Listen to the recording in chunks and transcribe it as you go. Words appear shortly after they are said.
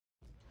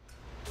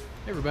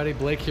Hey everybody,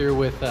 Blake here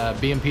with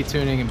BMP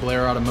Tuning and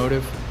Blair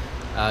Automotive.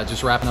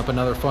 Just wrapping up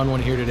another fun one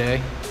here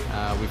today.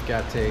 We've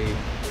got a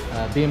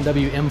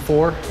BMW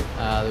M4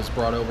 that's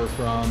brought over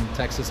from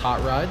Texas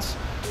Hot Rides.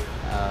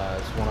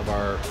 It's one of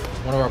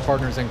our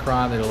partners in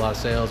crime. They do a lot of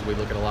sales. We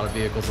look at a lot of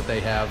vehicles that they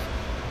have.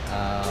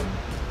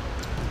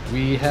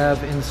 We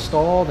have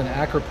installed an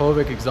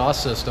Akrapovic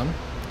exhaust system.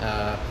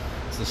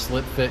 It's a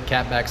slit fit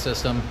catback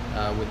system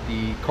with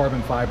the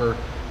carbon fiber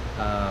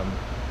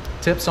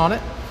tips on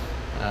it.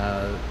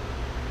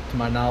 To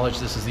my knowledge,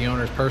 this is the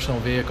owner's personal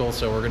vehicle,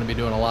 so we're going to be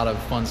doing a lot of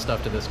fun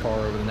stuff to this car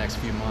over the next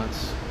few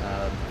months.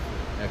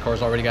 The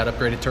car's already got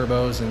upgraded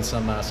turbos and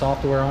some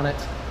software on it.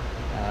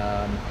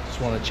 Just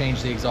want to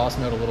change the exhaust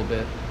note a little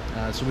bit.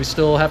 So we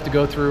still have to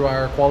go through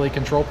our quality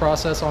control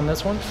process on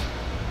this one.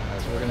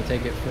 So we're going to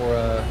take it for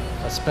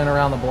a spin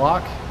around the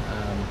block.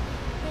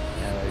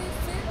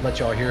 Let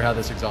y'all hear how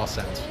this exhaust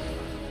sounds.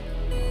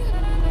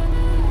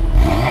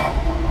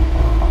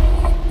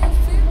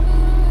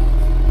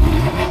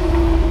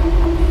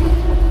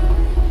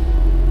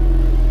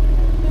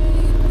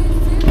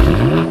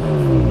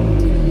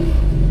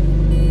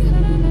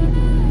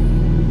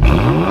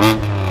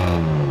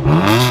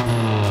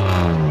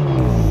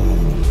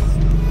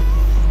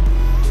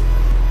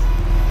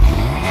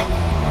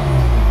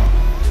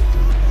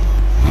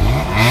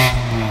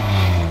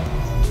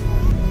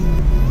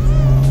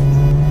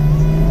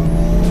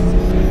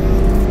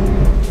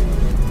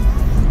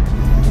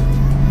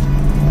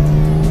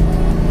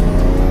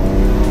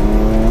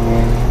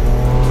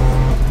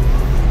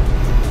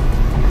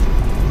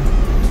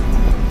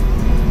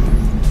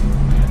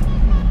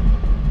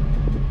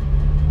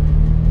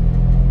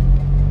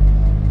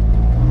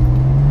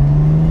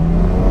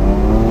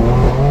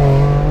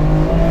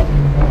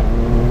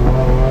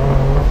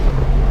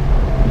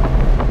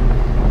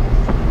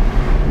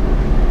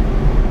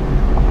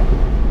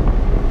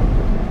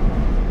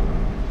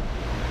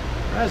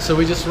 So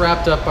we just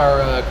wrapped up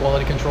our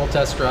quality control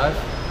test drive.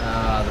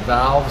 The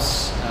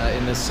valves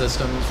in this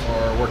system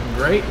are working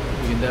great.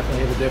 You can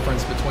definitely hear the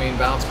difference between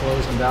valves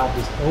closed and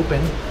valves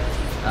open.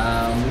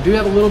 We do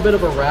have a little bit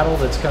of a rattle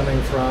that's coming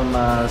from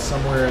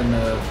somewhere in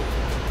the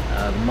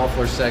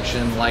muffler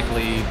section,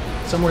 likely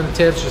somewhere in the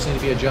tips, just need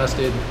to be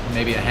adjusted,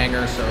 maybe a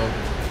hanger. So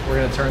we're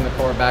going to turn the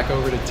car back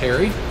over to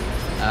Terry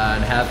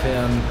and have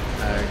him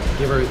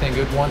give everything a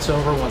good once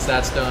over. Once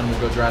that's done,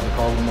 we'll go drive the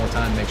car one more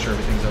time, make sure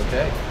everything's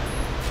okay.